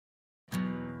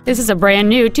This is a brand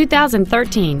new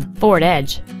 2013 Ford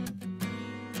Edge.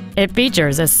 It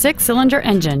features a 6-cylinder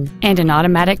engine and an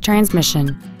automatic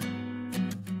transmission.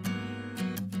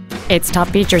 Its top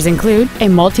features include a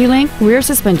multi-link rear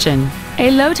suspension, a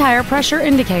low tire pressure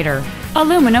indicator,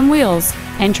 aluminum wheels,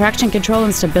 and traction control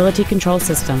and stability control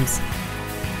systems.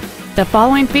 The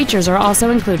following features are also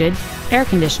included: air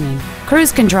conditioning,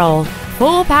 cruise control,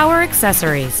 full power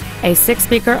accessories, a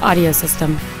 6-speaker audio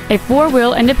system, a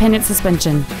 4-wheel independent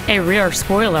suspension, a rear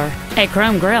spoiler, a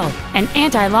chrome grille, an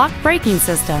anti-lock braking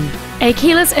system, a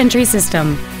keyless entry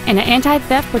system, and an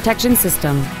anti-theft protection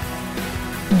system.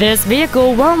 This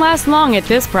vehicle won't last long at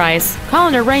this price. Call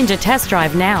and arrange a test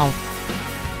drive now.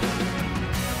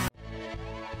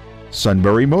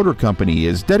 Sunbury Motor Company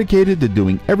is dedicated to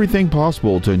doing everything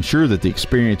possible to ensure that the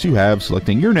experience you have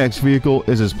selecting your next vehicle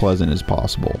is as pleasant as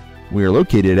possible. We are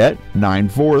located at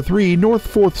 943 North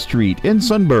 4th Street in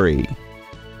Sunbury.